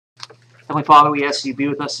Heavenly Father, we ask you to be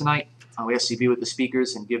with us tonight. We ask you to be with the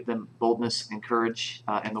speakers and give them boldness and courage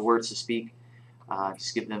and the words to speak.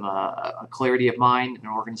 Just give them a clarity of mind and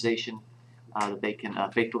organization that they can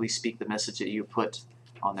faithfully speak the message that you put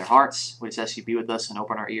on their hearts. We just ask you to be with us and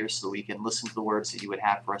open our ears so that we can listen to the words that you would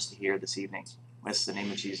have for us to hear this evening. In the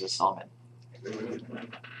name of Jesus, amen. Is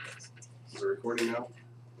it recording now?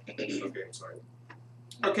 Okay, I'm sorry.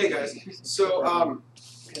 Okay, guys. So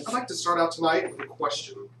I'd like to start out tonight with a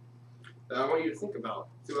question that I want you to think about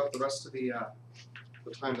throughout the rest of the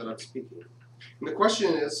time that I'm speaking. And the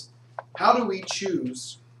question is, how do we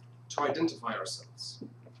choose to identify ourselves?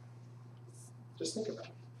 Just think about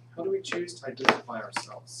it. How do we choose to identify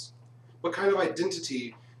ourselves? What kind of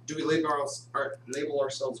identity do we label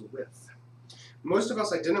ourselves with? Most of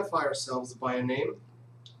us identify ourselves by a name,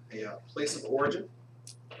 a place of origin,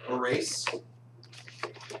 a race.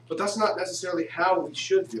 But that's not necessarily how we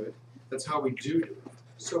should do it. That's how we do it.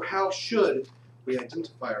 So how should we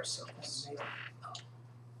identify ourselves?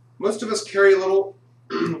 Most of us carry a little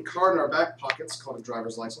card in our back pockets called a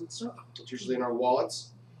driver's license. It's usually in our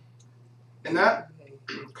wallets. And that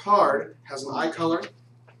card has an eye color,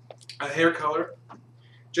 a hair color,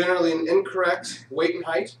 generally an incorrect weight and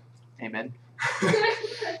height. Amen.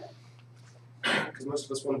 Because most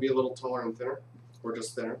of us want to be a little taller and thinner, or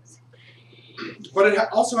just thinner. But it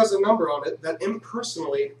also has a number on it that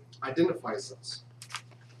impersonally identifies us.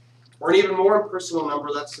 Or an even more impersonal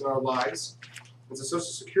number that's in our lives. It's a Social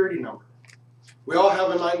Security number. We all have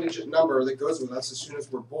a 9-digit number that goes with us as soon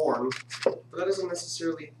as we're born, but that doesn't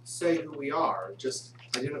necessarily say who we are. It just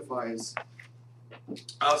identifies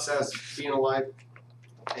us as being alive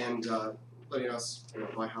and letting us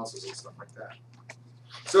buy houses and stuff like that.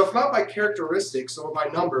 So if not by characteristics or by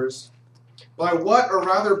numbers, by what, or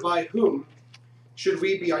rather by whom, should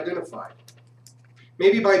we be identified?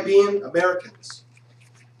 Maybe by being Americans,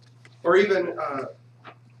 or even a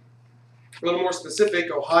little more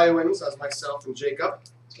specific, Ohioans, as myself and Jacob,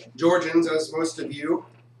 Georgians, as most of you,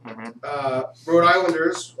 Rhode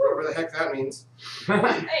Islanders, whatever the heck that means.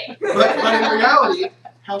 But in reality,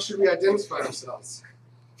 how should we identify ourselves?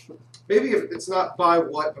 Maybe if it's not by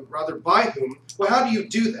what, but rather by whom. Well, how do you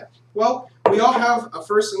do that? Well, we all have a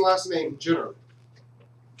first and last name, generally.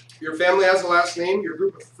 Your family has a last name. Your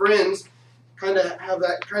group of friends kind of have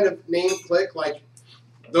that kind of name click, like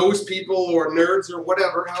those people or nerds or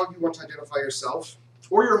whatever, how you want to identify yourself.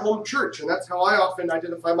 Or your home church, and that's how I often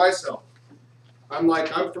identify myself. I'm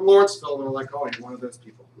from Lawrenceville, and they're like, oh, you're one of those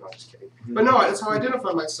people. No, I'm just kidding. But no, that's how I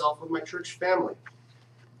identify myself with my church family.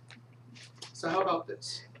 So how about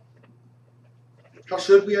this? How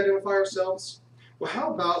should we identify ourselves? Well,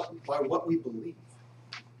 how about by what we believe?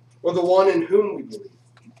 Or the one in whom we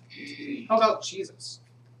believe? How about Jesus?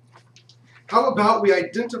 How about we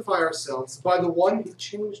identify ourselves by the one who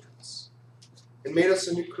changed us and made us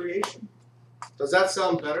a new creation? Does that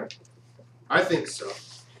sound better? I think so.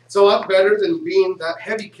 It's a lot better than being that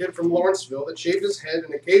heavy kid from Lawrenceville that shaved his head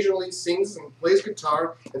and occasionally sings and plays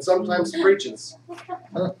guitar and sometimes preaches.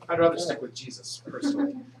 I'd rather stick with Jesus,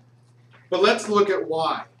 personally. But let's look at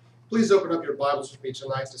why. Please open up your Bibles with me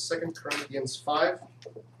tonight to 2 Corinthians 5,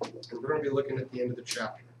 and we're going to be looking at the end of the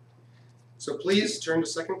chapter. So please turn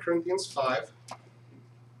to 2 Corinthians 5.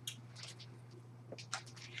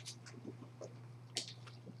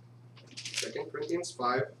 Second Corinthians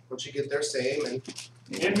 5. Once you get there, say amen.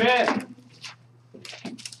 Amen.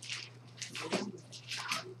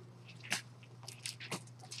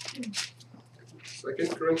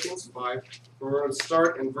 Second Corinthians 5. We're going to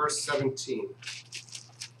start in verse 17.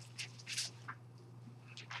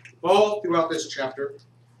 All throughout this chapter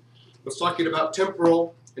was talking about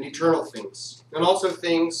temporal and eternal things, and also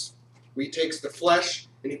things where he takes the flesh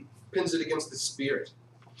and he pins it against the spirit.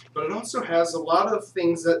 But it also has a lot of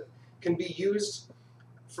things that can be used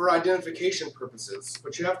for identification purposes,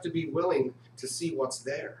 but you have to be willing to see what's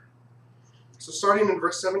there. So starting in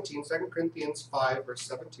verse 17, 2 Corinthians 5, verse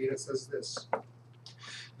 17, it says this: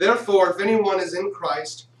 Therefore, if anyone is in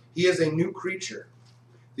Christ, he is a new creature.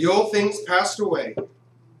 The old things passed away.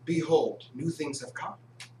 Behold, new things have come.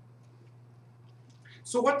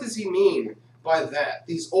 So what does he mean by that?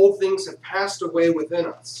 These old things have passed away within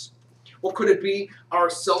us. Well, could it be our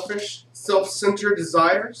selfish, self-centered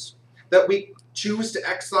desires that we choose to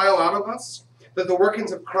exile out of us? That the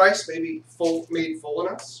workings of Christ may be made full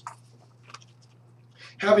in us?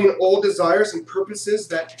 Having old desires and purposes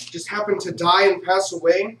that just happen to die and pass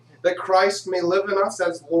away, that Christ may live in us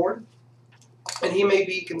as Lord, and he may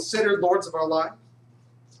be considered Lords of our life?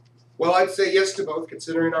 Well, I'd say yes to both,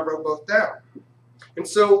 considering I wrote both down. And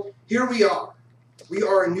so, here we are. We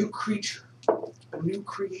are a new creature, a new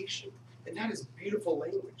creation. And that is beautiful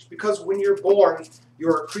language. Because when you're born,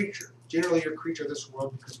 you're a creature. Generally, you're a creature of this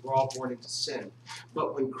world because we're all born into sin.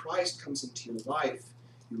 But when Christ comes into your life,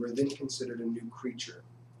 you are then considered a new creature.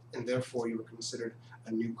 And therefore, you are considered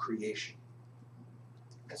a new creation.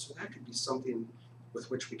 And so that could be something with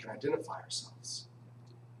which we can identify ourselves.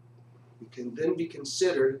 We can then be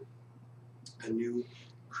considered a new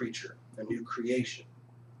creature, a new creation.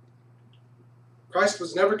 Christ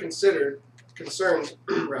was never concerned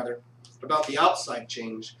about the outside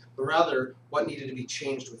change, but rather what needed to be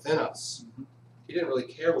changed within us. He didn't really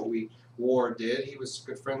care what we wore or did. He was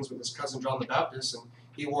good friends with his cousin John the Baptist, and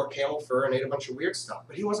he wore camel fur and ate a bunch of weird stuff.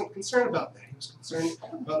 But he wasn't concerned about that. He was concerned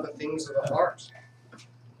about the things of the heart.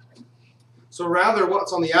 So rather,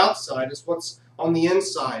 what's on the outside is what's on the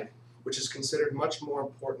inside, which is considered much more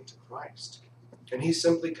important to Christ. And he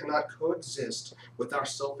simply cannot coexist with our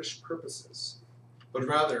selfish purposes, but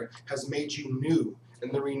rather has made you new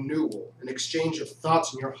in the renewal, an exchange of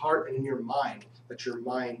thoughts in your heart and in your mind, that your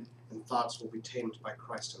mind and thoughts will be tamed by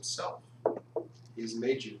Christ himself. He has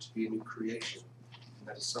made you to be a new creation, and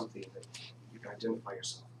that is something that you can identify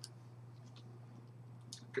yourself.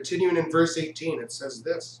 Continuing in verse 18, it says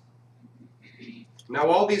this: "Now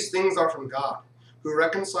all these things are from God, who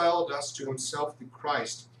reconciled us to himself through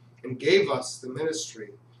Christ, and gave us the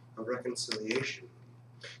ministry of reconciliation."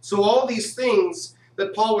 So all these things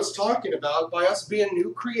that Paul was talking about, by us being a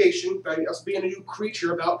new creation, by us being a new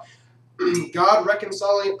creature, about God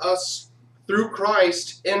reconciling us through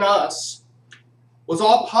Christ in us, was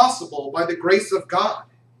all possible by the grace of God.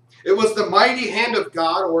 It was the mighty hand of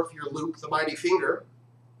God, or if you're Luke, the mighty finger,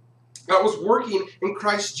 that was working in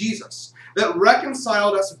Christ Jesus, that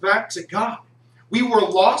reconciled us back to God. We were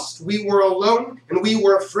lost, we were alone, and we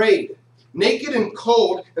were afraid, naked and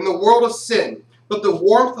cold in the world of sin. But the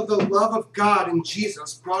warmth of the love of God in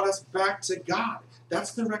Jesus brought us back to God.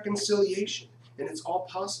 That's the reconciliation, and it's all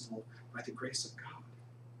possible by the grace of God.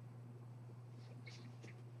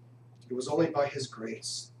 It was only by his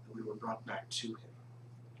grace that we were brought back to him,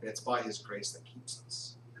 and it's by his grace that keeps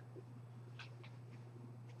us.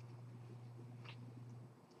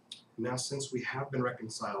 Now, since we have been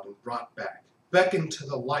reconciled and brought back, beckoned to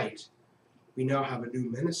the light, we now have a new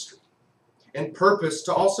ministry and purpose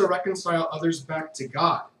to also reconcile others back to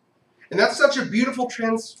God. And that's such a beautiful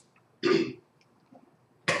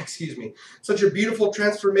such a beautiful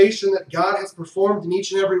transformation that God has performed in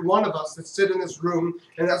each and every one of us that sit in this room,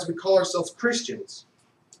 and as we call ourselves Christians.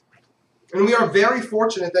 And we are very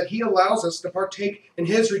fortunate that he allows us to partake in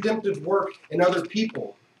his redemptive work in other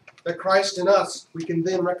people, that Christ in us, we can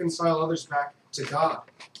then reconcile others back to God.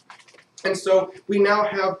 And so we now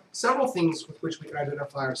have several things with which we can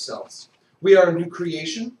identify ourselves. We are a new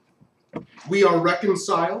creation, we are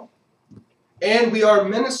reconciled, and we are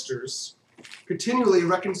ministers, continually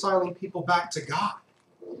reconciling people back to God.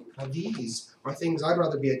 Now these are things I'd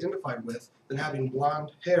rather be identified with than having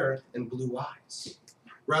blonde hair and blue eyes.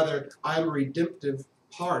 Rather, I'm a redemptive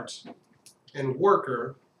part and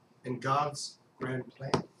worker in God's grand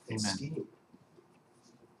plan and scheme.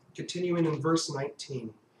 Continuing in verse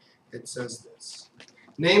 19, it says this: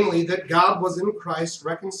 "Namely, that God was in Christ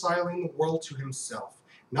reconciling the world to himself,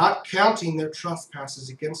 not counting their trespasses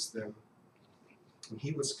against them. And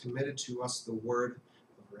he was committed to us the word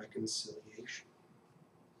of reconciliation."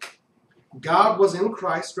 God was in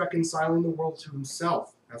Christ reconciling the world to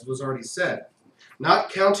himself, as was already said, not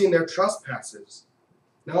counting their trespasses.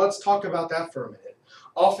 Now let's talk about that for a minute.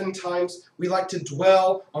 Oftentimes, we like to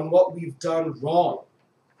dwell on what we've done wrong,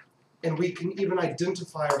 and we can even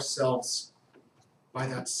identify ourselves by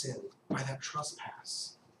that sin, by that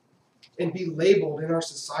trespass, and be labeled in our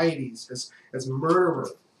societies as murderer,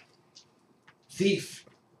 thief,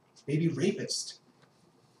 maybe rapist.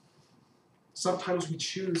 Sometimes we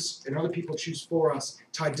choose, and other people choose for us,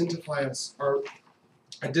 to identify us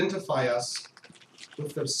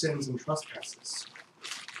with those sins and trespasses.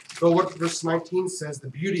 But what verse 19 says, the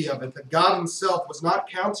beauty of it, that God himself was not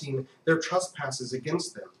counting their trespasses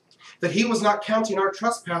against them, that he was not counting our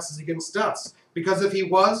trespasses against us, because if he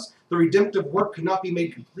was, the redemptive work could not be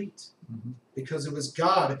made complete, because it was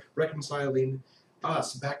God reconciling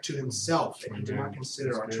us back to himself, and he did not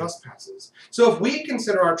consider our trespasses. So if we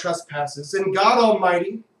consider our trespasses, then God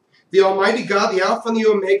Almighty, the Almighty God, the Alpha and the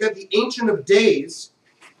Omega, the Ancient of Days,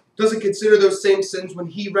 doesn't consider those same sins when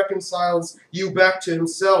he reconciles you back to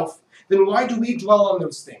himself, then why do we dwell on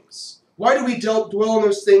those things? Why do we dwell on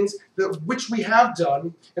those things which we have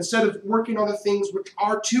done, instead of working on the things which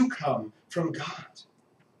are to come from God?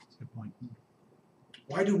 That's a good point.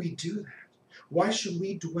 Why do we do that? Why should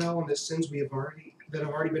we dwell on the sins that have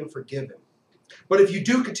already been forgiven? But if you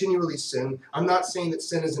do continually sin, I'm not saying that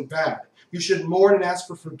sin isn't bad, You should mourn and ask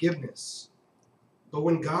for forgiveness. But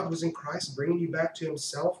when God was in Christ, bringing you back to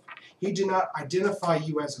himself, he did not identify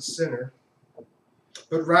you as a sinner,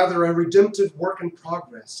 but rather a redemptive work in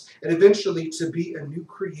progress, and eventually to be a new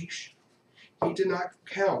creation. He did not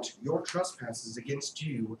count your trespasses against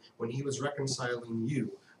you when he was reconciling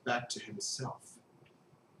you back to himself.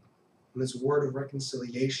 And this word of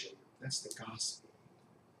reconciliation, that's the gospel.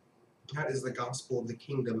 That is the gospel of the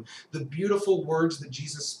kingdom. The beautiful words that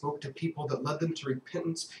Jesus spoke to people that led them to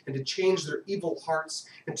repentance and to change their evil hearts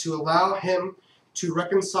and to allow him to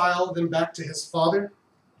reconcile them back to his Father.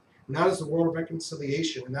 And that is the word of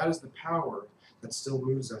reconciliation, and that is the power that still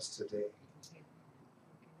moves us today.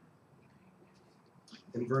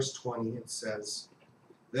 In verse 20 it says,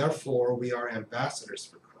 "Therefore we are ambassadors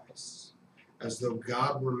for Christ, as though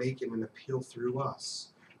God were making an appeal through us.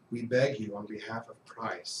 We beg you on behalf of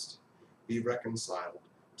Christ, be reconciled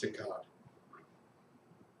to God."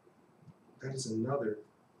 That is another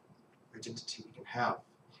identity we can have,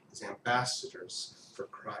 as ambassadors for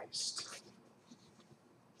Christ.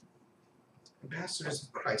 Ambassadors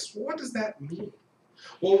of Christ. What does that mean?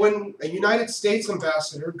 Well, when a United States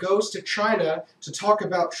ambassador goes to China to talk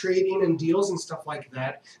about trading and deals and stuff like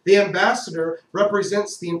that, the ambassador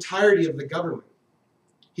represents the entirety of the government.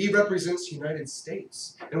 He represents the United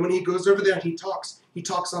States. And when he goes over there and he talks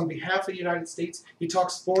on behalf of the United States, he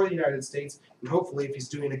talks for the United States, and hopefully if he's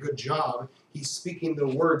doing a good job, he's speaking the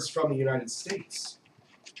words from the United States.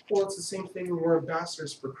 Well, it's the same thing when we're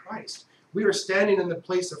ambassadors for Christ. We are standing in the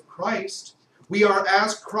place of Christ. We are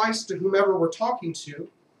as Christ to whomever we're talking to,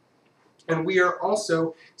 and we are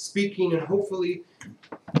also speaking and hopefully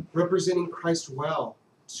representing Christ well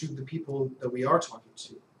to the people that we are talking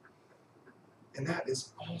to. And that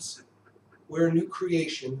is awesome. We're a new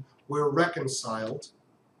creation. We're reconciled.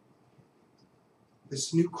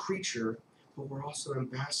 This new creature, but we're also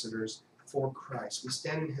ambassadors for Christ. We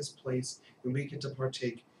stand in his place, and we get to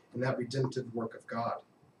partake in that redemptive work of God.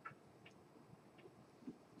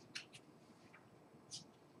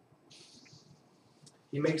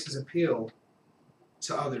 He makes his appeal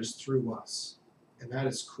to others through us. And that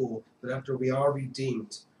is cool, that after we are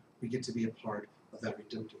redeemed, we get to be a part of that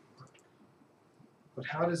redemptive work. But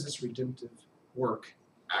how does this redemptive work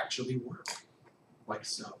actually work? Like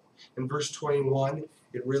so. In verse 21,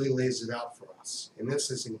 it really lays it out for us. And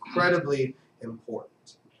this is incredibly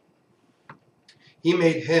important. He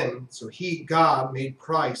made him, so he, God, made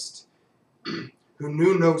Christ, who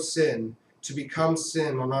knew no sin, to become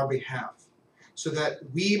sin on our behalf, so that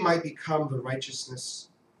we might become the righteousness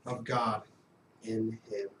of God in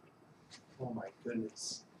him. Oh my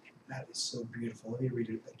goodness. That is so beautiful. Let me read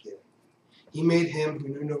it again. He made him who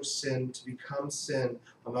knew no sin to become sin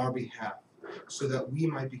on our behalf, so that we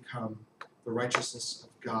might become the righteousness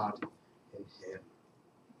of God in him.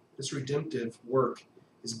 This redemptive work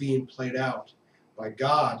is being played out by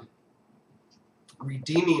God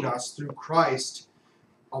redeeming us through Christ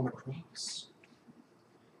on the cross.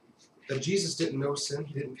 That Jesus didn't know sin,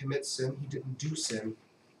 he didn't commit sin, he didn't do sin,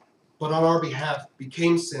 but on our behalf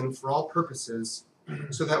became sin for all purposes,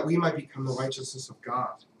 so that we might become the righteousness of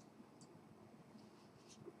God.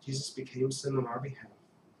 Jesus became sin on our behalf.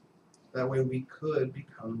 That way we could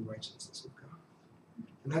become the righteousness of God.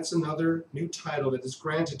 And that's another new title that is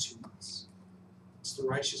granted to us. It's the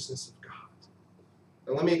righteousness of God.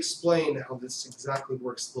 Now let me explain how this exactly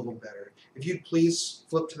works a little better. If you'd please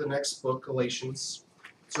flip to the next book, Galatians.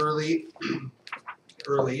 It's early.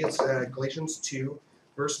 It's Galatians 2,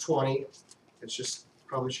 verse 20. It's just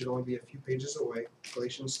probably should only be a few pages away.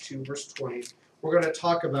 Galatians 2, verse 20. We're going to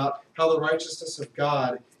talk about how the righteousness of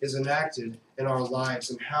God is enacted in our lives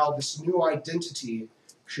and how this new identity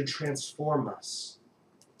should transform us.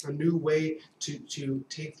 A new way to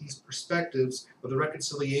take these perspectives of the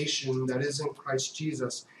reconciliation that is in Christ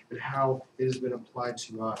Jesus and how it has been applied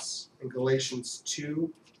to us. In Galatians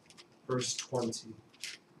 2, verse 20.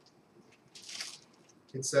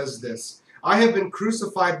 It says this, "I have been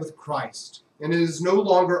crucified with Christ, and it is no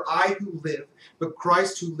longer I who live, but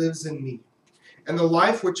Christ who lives in me. And the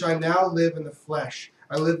life which I now live in the flesh,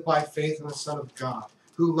 I live by faith in the Son of God,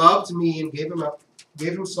 who loved me and gave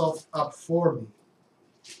himself up for me."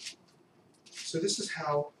 So this is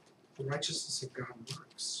how the righteousness of God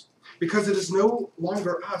works. Because it is no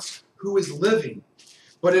longer us who is living,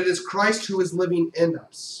 but it is Christ who is living in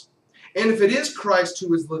us. And if it is Christ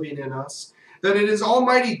who is living in us, then it is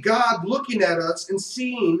Almighty God looking at us and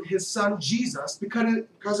seeing his Son Jesus,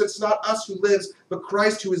 because it's not us who lives, but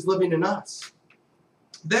Christ who is living in us.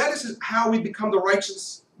 That is how we become the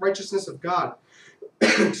righteousness of God.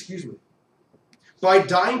 Excuse me. By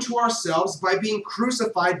dying to ourselves, by being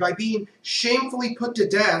crucified, by being shamefully put to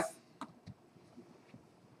death,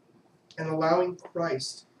 and allowing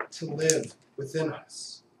Christ to live within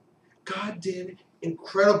us. God did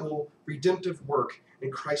incredible redemptive work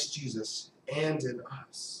in Christ Jesus and in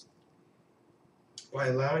us by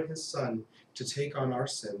allowing his Son to take on our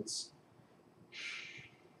sins.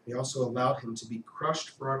 He also allowed him to be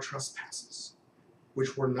crushed for our trespasses,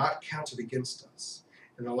 which were not counted against us,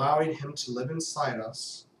 and allowing him to live inside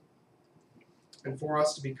us and for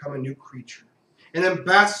us to become a new creature, an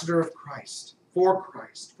ambassador of Christ, for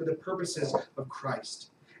the purposes of Christ,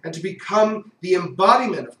 and to become the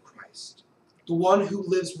embodiment of Christ, the one who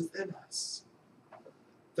lives within us,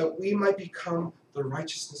 that we might become the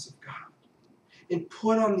righteousness of God and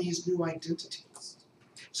put on these new identities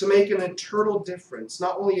to make an eternal difference,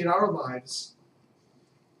 not only in our lives,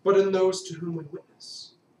 but in those to whom we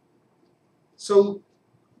witness. So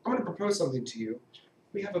I'm going to propose something to you.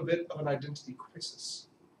 We have a bit of an identity crisis.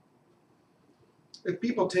 If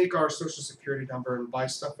people take our social security number and buy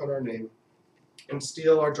stuff in our name and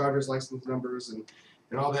steal our driver's license numbers and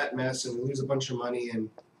all that mess, and we lose a bunch of money and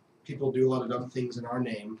people do a lot of dumb things in our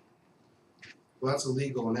name, well, that's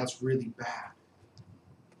illegal and that's really bad.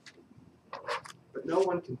 But no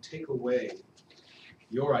one can take away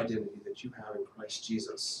your identity that you have in Christ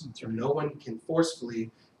Jesus. Or no one can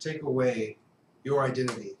forcefully take away your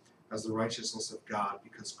identity as the righteousness of God,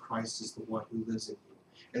 because Christ is the one who lives in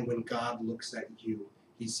you. And when God looks at you,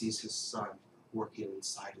 he sees his Son working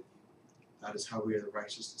inside of you. That is how we are the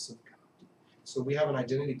righteousness of God. So we have an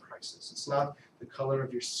identity crisis. It's not the color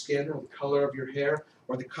of your skin or the color of your hair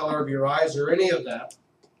or the color of your eyes or any of that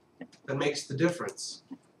that makes the difference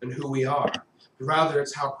in who we are. Rather,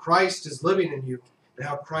 it's how Christ is living in you and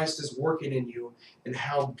how Christ is working in you and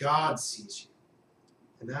how God sees you.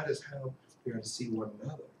 And that is how we are to see one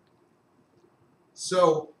another.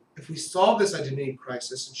 So, if we solve this identity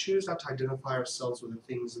crisis and choose not to identify ourselves with the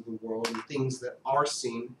things of the world and things that are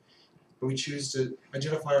seen, and we choose to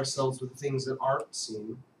identify ourselves with the things that aren't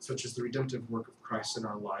seen, such as the redemptive work of Christ in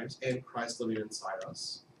our lives and Christ living inside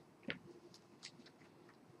us,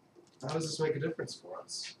 how does this make a difference for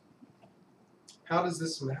us? How does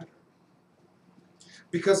this matter?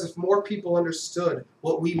 Because if more people understood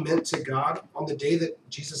what we meant to God on the day that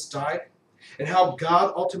Jesus died, and how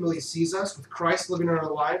God ultimately sees us with Christ living in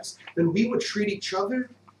our lives, then we would treat each other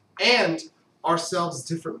and ourselves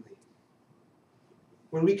differently.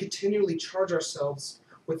 When we continually charge ourselves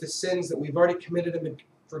with the sins that we've already committed and been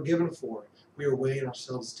forgiven for, we are weighing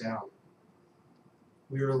ourselves down.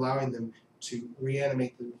 We are allowing them to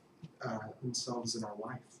reanimate themselves in our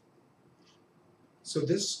life. So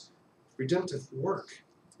this redemptive work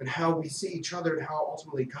and how we see each other and how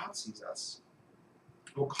ultimately God sees us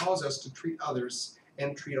will cause us to treat others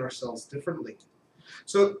and treat ourselves differently.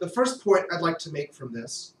 So the first point I'd like to make from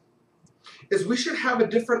this is we should have a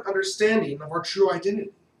different understanding of our true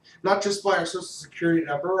identity, not just by our social security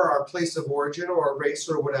number or our place of origin or our race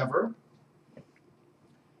or whatever,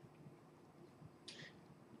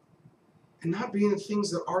 and not being the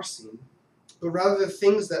things that are seen, but rather the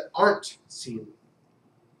things that aren't seen,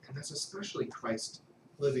 and that's especially Christ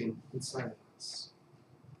living inside of us.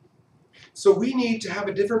 So we need to have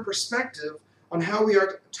a different perspective on how we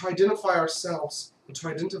are to identify ourselves and to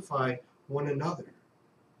identify one another.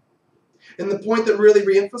 And the point that really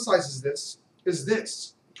reemphasizes this is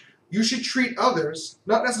this. You should treat others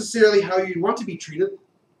not necessarily how you want to be treated,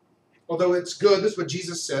 although it's good, that's what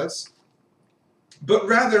Jesus says, but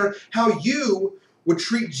rather how you would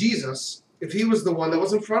treat Jesus if he was the one that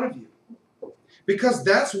was in front of you. Because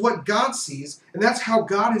that's what God sees, and that's how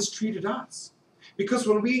God has treated us. Because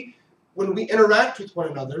when we interact with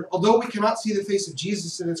one another, although we cannot see the face of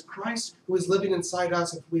Jesus, it is Christ who is living inside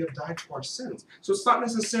us if we have died to our sins. So it's not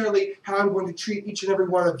necessarily how I'm going to treat each and every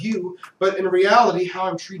one of you, but in reality, how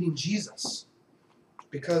I'm treating Jesus.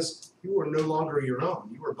 Because you are no longer your own.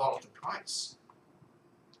 You were bought with a price.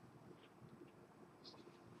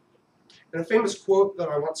 And a famous quote that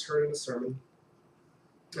I once heard in a sermon,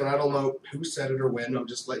 and I don't know who said it or when, I'm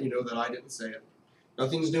just letting you know that I didn't say it.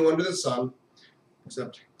 Nothing's new under the sun.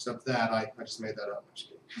 Except that, I just made that up.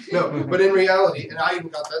 No, but in reality, and I even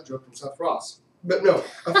got that joke from Seth Ross. But no,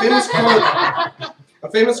 a famous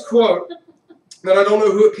quote that I don't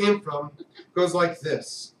know who it came from goes like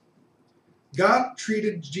this. God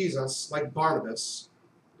treated Jesus like Barnabas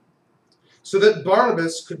so that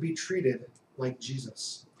Barnabas could be treated like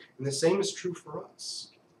Jesus. And the same is true for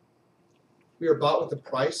us. We are bought with a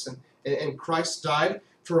price, and Christ died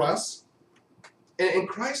for us. And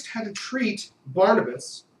Christ had to treat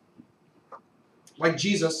Barnabas like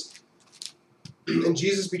Jesus, and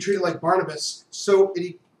Jesus be treated like Barnabas, so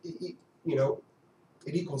it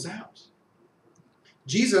equals out.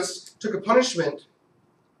 Jesus took a punishment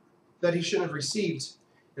that he shouldn't have received,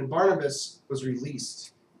 and Barnabas was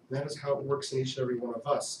released. And that is how it works in each and every one of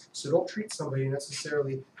us. So don't treat somebody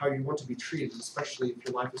necessarily how you want to be treated, especially if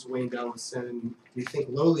your life is weighing down with sin and you think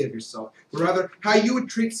lowly of yourself. But rather, how you would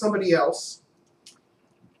treat somebody else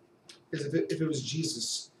is if it was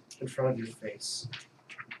Jesus in front of your face.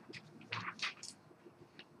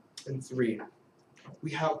 And 3,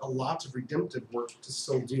 we have a lot of redemptive work to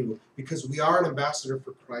still do because we are an ambassador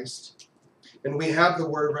for Christ, and we have the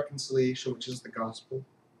word of reconciliation, which is the gospel.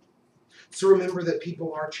 So remember that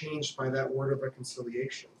people are changed by that word of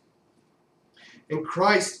reconciliation. And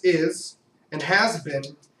Christ is and has been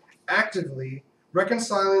actively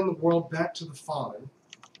reconciling the world back to the Father,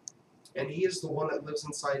 and he is the one that lives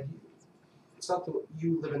inside you. It's not that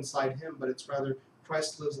you live inside him, but it's rather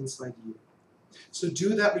Christ lives inside you. So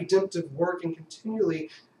do that redemptive work and continually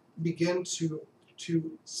begin to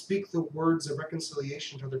speak the words of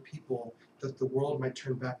reconciliation to other people that the world might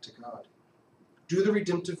turn back to God. Do the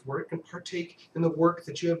redemptive work and partake in the work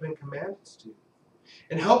that you have been commanded to do.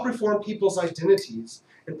 And help reform people's identities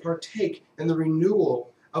and partake in the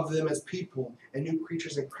renewal of them as people and new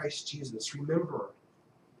creatures in Christ Jesus. Remember,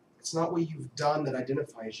 it's not what you've done that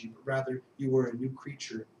identifies you, but rather you are a new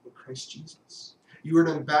creature in Christ Jesus. You are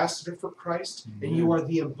an ambassador for Christ, and you are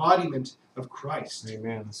the embodiment of Christ.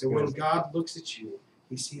 Amen. And when God looks at you,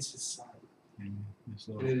 he sees his Son. Amen. Yes,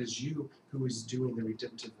 And it is you who is doing the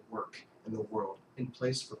redemptive work in the world, in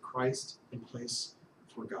place for Christ, in place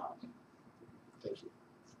for God.